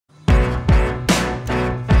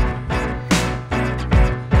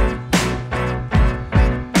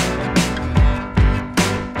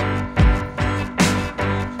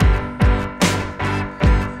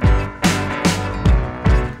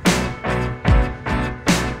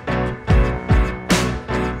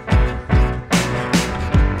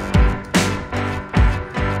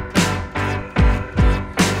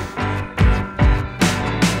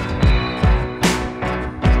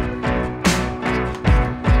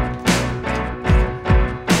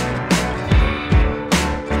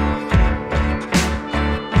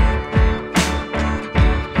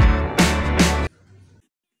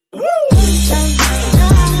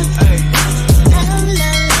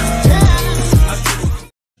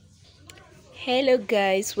Hello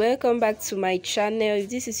guys, welcome back to my channel.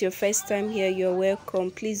 If this is your first time here, you're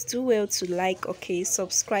welcome. Please do well to like,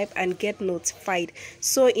 subscribe and get notified.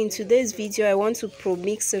 So in today's video I want to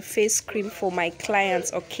pro-mix a face cream for my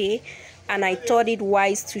clients, and I thought it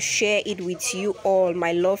wise to share it with you all,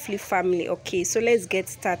 my lovely family. So let's get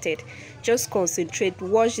started. Just concentrate,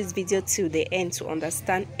 watch this video till the end to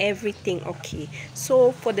understand everything.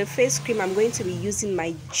 So for the face cream, I'm going to be using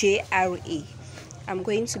my JRA. I'm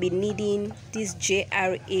going to be needing this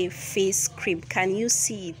JRA face cream. Can you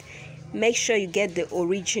see it? Make sure you get the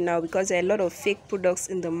original because there are a lot of fake products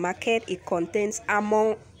in the market. It contains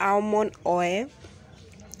almond oil,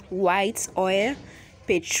 white oil,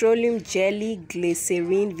 petroleum jelly,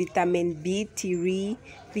 glycerin, vitamin B3,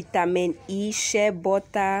 vitamin E, shea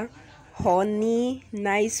butter, honey,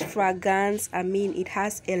 nice fragrance. It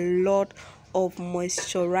has a lot of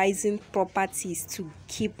moisturizing properties to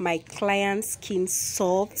keep my client's skin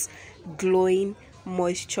soft, glowing,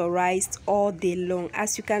 moisturized all day long.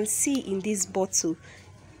 As you can see in this bottle,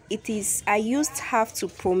 I used half to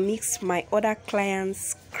pro-mix my other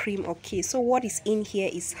client's cream. So what is in here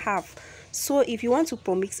is half. So if you want to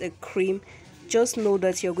pro-mix a cream, just know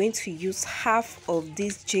that you're going to use half of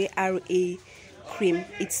this JRA cream.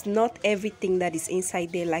 It's not everything that is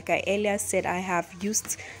inside there. Like I earlier said, I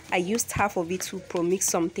used half of it to pro-mix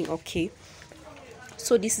something.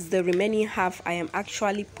 So this is the remaining half I am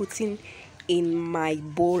actually putting in my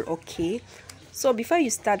bowl. So before you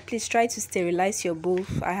start, please try to sterilize your bowl.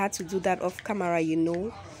 I had to do that off camera,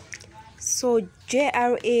 So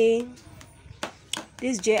this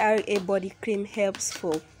JRA body cream helps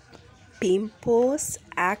for pimples,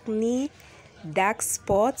 acne, dark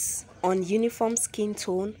spots, uniform skin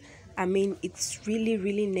tone. It's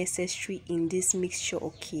really necessary in this mixture.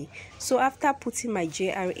 So after putting my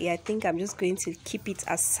JRA, I think I'm just going to keep it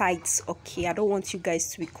aside. I don't want you guys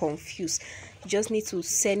to be confused. You just need to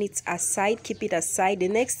send it aside, keep it aside. The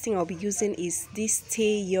next thing I'll be using is this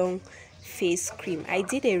Stay Young face cream. I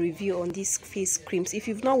did a review on these face creams. If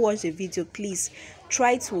you've not watched the video, please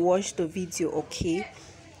try to watch the video.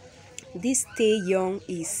 This Stay Young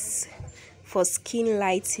is for skin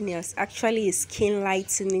lightening. It's actually a skin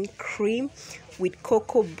lightening cream with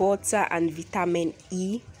cocoa butter and vitamin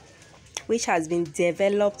E, which has been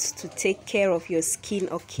developed to take care of your skin.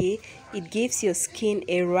 It gives your skin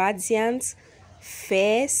a radiant,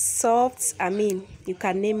 fair, soft, you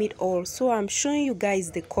can name it all. So I'm showing you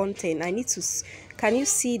guys the content. Can you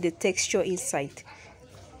see the texture inside,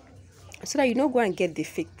 so that you don't go and get the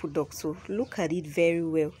fake product? So look at it very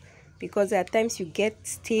well, because at times you get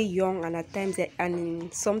Stay Young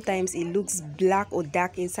and sometimes it looks black or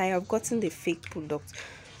dark inside. I've gotten the fake product.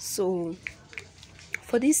 So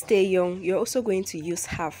for this Stay Young, you're also going to use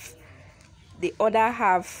half. The other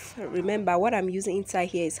half, remember what I'm using inside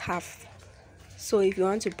here is half. So if you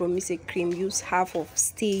want to pro-mix a cream, use half of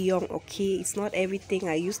Stay Young. It's not everything.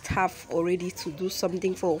 I used half already to do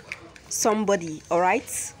something for somebody. All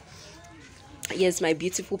right, yes, my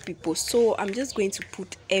beautiful people. So I'm just going to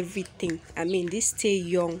put everything. This Stay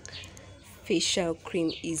Young facial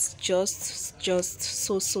cream is just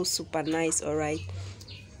so super nice. All right,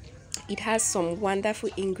 it has some wonderful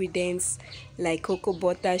ingredients like cocoa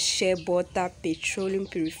butter, shea butter, petroleum,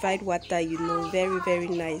 purified water, very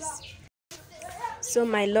nice. So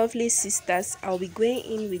my lovely sisters, I'll be going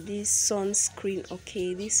in with this sunscreen.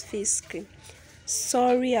 This face cream.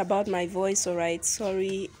 Sorry about my voice. All right,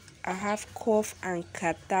 sorry, I have cough and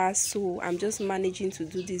catarrh, so I'm just managing to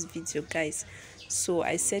do this video, guys. So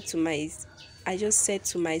I just said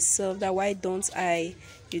to myself that why don't I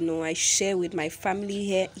share with my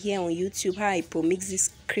family here on YouTube how I pro-mix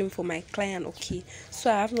this cream for my client.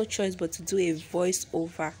 So I have no choice but to do a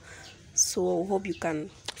voiceover. So I hope you can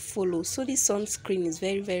follow. So this sunscreen is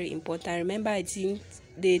very important. Remember,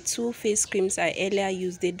 the two face creams I earlier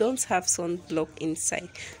used, they don't have sunblock inside,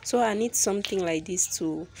 so I need something like this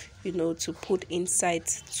to to put inside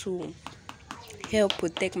to help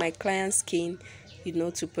protect my client's skin,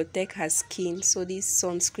 to protect her skin. So this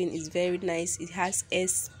sunscreen is very nice. It has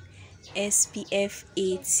SPF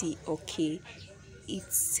 80.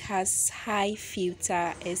 It has high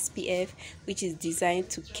filter SPF, which is designed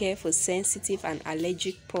to care for sensitive and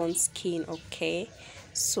allergic prone skin.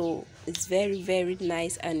 So it's very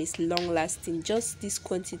nice and it's long lasting. Just this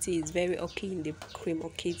quantity is very in the cream.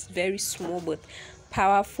 It's very small but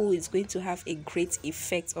powerful. It's going to have a great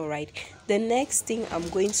effect. All right, the next thing I'm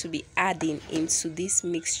going to be adding into this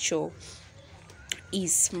mixture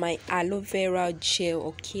is my aloe vera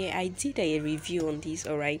gel. I did a review on this.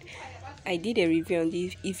 All right, I did a review on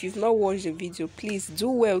this. If you've not watched the video, please do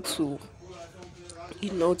well to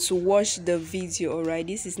to watch the video. All right,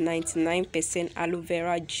 this is 99% aloe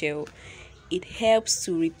vera gel. It helps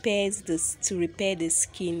to repair the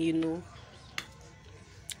skin.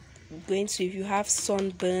 Going to, if you have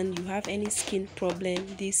sunburn, you have any skin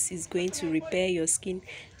problem, this is going to repair your skin,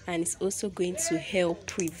 and it's also going to help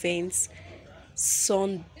prevent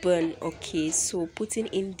sunburn. Okay, so putting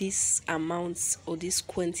in this amount or this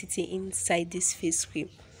quantity inside this face cream,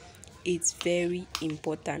 it's very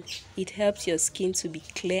important. It helps your skin to be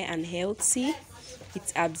clear and healthy.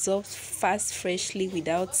 It absorbs fast, freshly,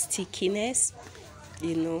 without stickiness,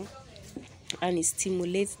 and it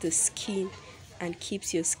stimulates the skin and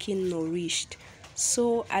keeps your skin nourished.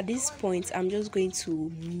 So at this point, I'm just going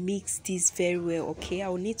to mix this very well. Okay, I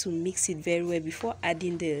will need to mix it very well before I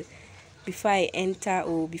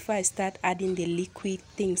start adding the liquid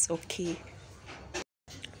things. Okay,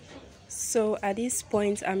 so at this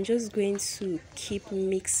point, I'm just going to keep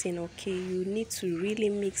mixing. Okay, you need to really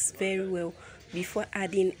mix very well before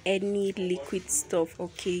adding any liquid stuff.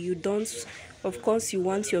 Okay, you don't, of course, you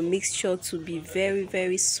want your mixture to be very,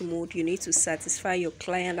 very smooth. You need to satisfy your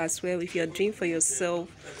client as well. If you're doing for yourself,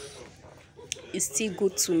 it's still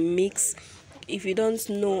good to mix. If you don't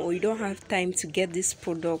know or you don't have time to get these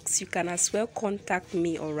products, you can as well contact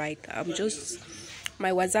me. All right,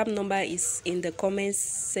 my WhatsApp number is in the comments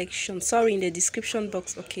section, in the description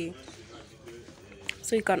box. Okay,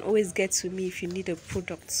 so you can always get to me if you need a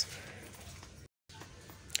product.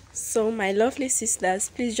 So my lovely sisters,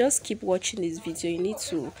 please just keep watching this video. You need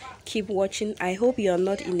to keep watching. I hope you are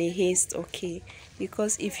not in a haste. Okay,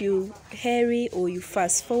 because if you hurry or you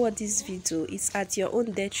fast forward this video, it's at your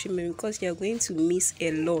own detriment, because you're going to miss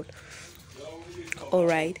a lot. All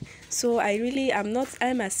right, so I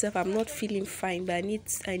myself, I'm not feeling fine, but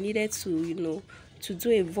I needed to to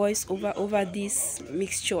do a voice over this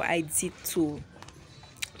mixture I did to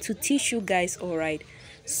teach you guys. All right,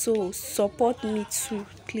 so support me too,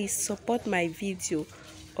 please support my video.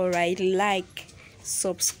 All right, like,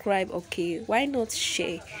 subscribe. Okay, why not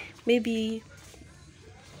share? Maybe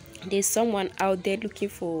there's someone out there looking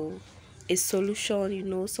for a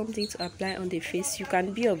solution, something to apply on the face. You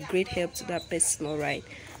can be of great help to that person. All right,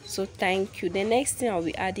 so thank you. The next thing I'll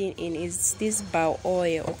be adding in is this bow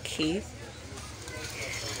oil. Okay,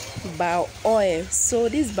 bow oil. So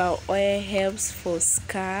this bow oil helps for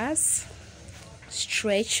scars,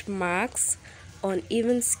 stretch marks,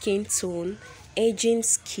 uneven skin tone, aging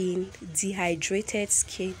skin, dehydrated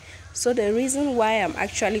skin. So the reason why I'm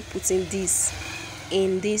actually putting this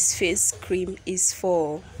in this face cream is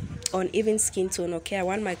for uneven skin tone. Okay, I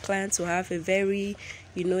want my client to have a very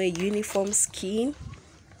a uniform skin.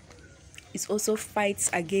 It also fights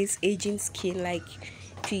against aging skin. Like,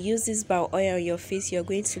 if you use this bow oil on your face, you're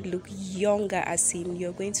going to look younger, as in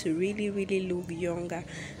you're going to really look younger.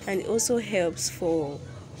 And it also helps for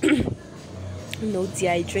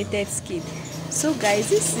dehydrated skin. So guys,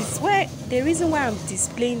 this is why the reason why I'm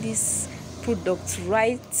displaying this product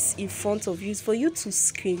right in front of you is for you to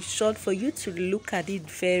screenshot, for you to look at it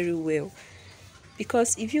very well.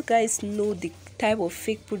 Because if you guys know the type of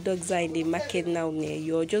fake products that are in the market now,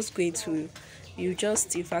 you're just going to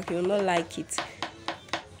in fact, you'll not like it.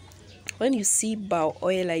 When you see bow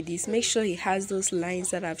oil like this, make sure it has those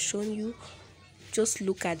lines that I've shown you. Just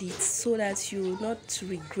look at it so that you will not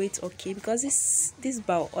regret. Okay, because this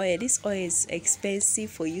bow oil, this oil is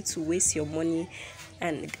expensive for you to waste your money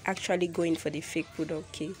and actually going for the fake product.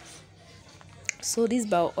 Okay, so this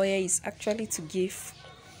bow oil is actually to give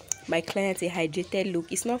my client a hydrated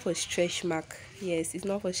look. It's not for stretch mark. Yes, it's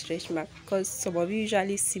not for stretch mark, because some of you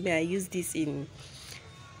usually see me, I use this in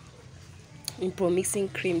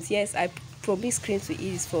PROMIXing creams. Yes, I PROMIX creams to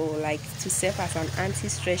use for to serve as an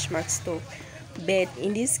anti-stretch mark stuff. But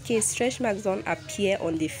in this case, stretch marks don't appear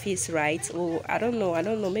on the face, right? Or I don't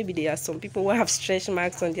know, maybe there are some people who have stretch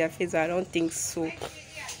marks on their face, but I don't think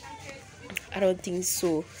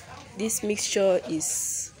so. This mixture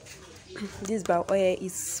is this bow oil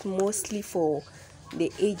is mostly for the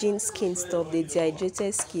aging skin stuff, the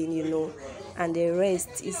dehydrated skin, and the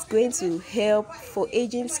rest is going to help for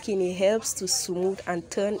aging skin. It helps to smooth and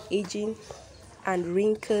turn aging and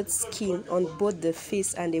wrinkled skin on both the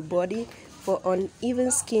face and the body. For uneven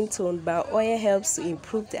skin tone, bow oil helps to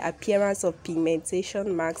improve the appearance of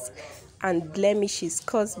pigmentation marks and blemishes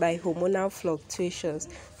caused by hormonal fluctuations.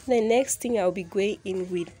 The next thing I'll be going in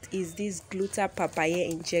with is this gluta papaya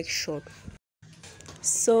injection.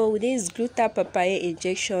 So this gluta papaya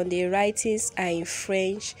injection, the writings are in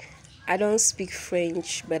French. I don't speak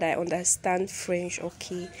French, but I understand French.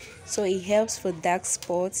 Okay, so it helps for dark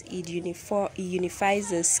spots. It unifies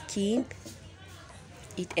the skin.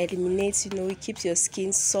 it eliminates, it keeps your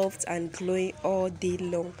skin soft and glowing all day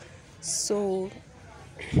long. So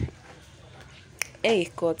hey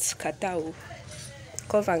god, kata,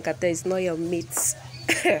 cough and kata is not your mate.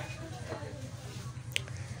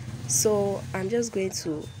 So I'm just going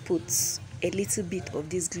to put a little bit of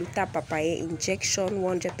this gluta papaya injection,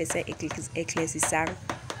 100% eclecticang.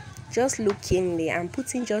 Just look keenly. I'm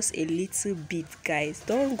putting just a little bit, guys.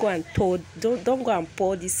 Don't go and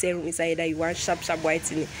pour this serum inside that you want sharp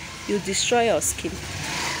whitening. You'll destroy your skin.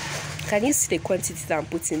 Can you see the quantity that I'm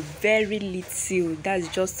putting? Very little. That's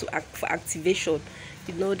just for activation.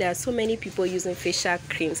 There are so many people using facial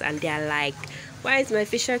creams and they're like, why is my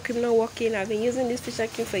facial cream not working? I've been using this facial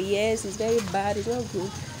cream for years. It's very bad. It's not good.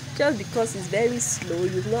 Just because it's very slow,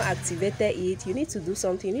 you've not activated it. You need to do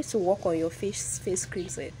something. You need to work on your face cream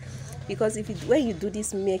set. Because when you do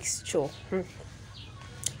this mixture,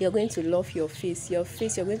 you're going to love your face. You're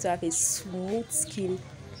going to have a smooth skin,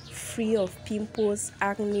 free of pimples,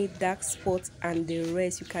 acne, dark spots, and the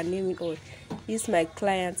rest. You can name it all. This is my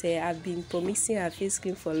client. I've been PROMIXing her face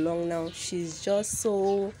cream for long now. She's just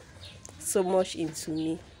so much into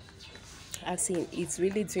me. As in, it's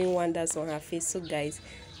really doing wonders on her face. So guys,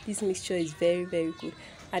 this mixture is very, very good.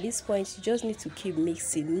 At this point, you just need to keep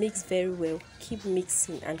mixing. Mix very well. Keep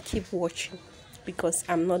mixing and keep watching, because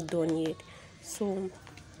I'm not done yet. So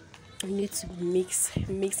you need to mix,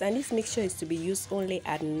 and this mixture is to be used only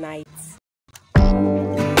at night.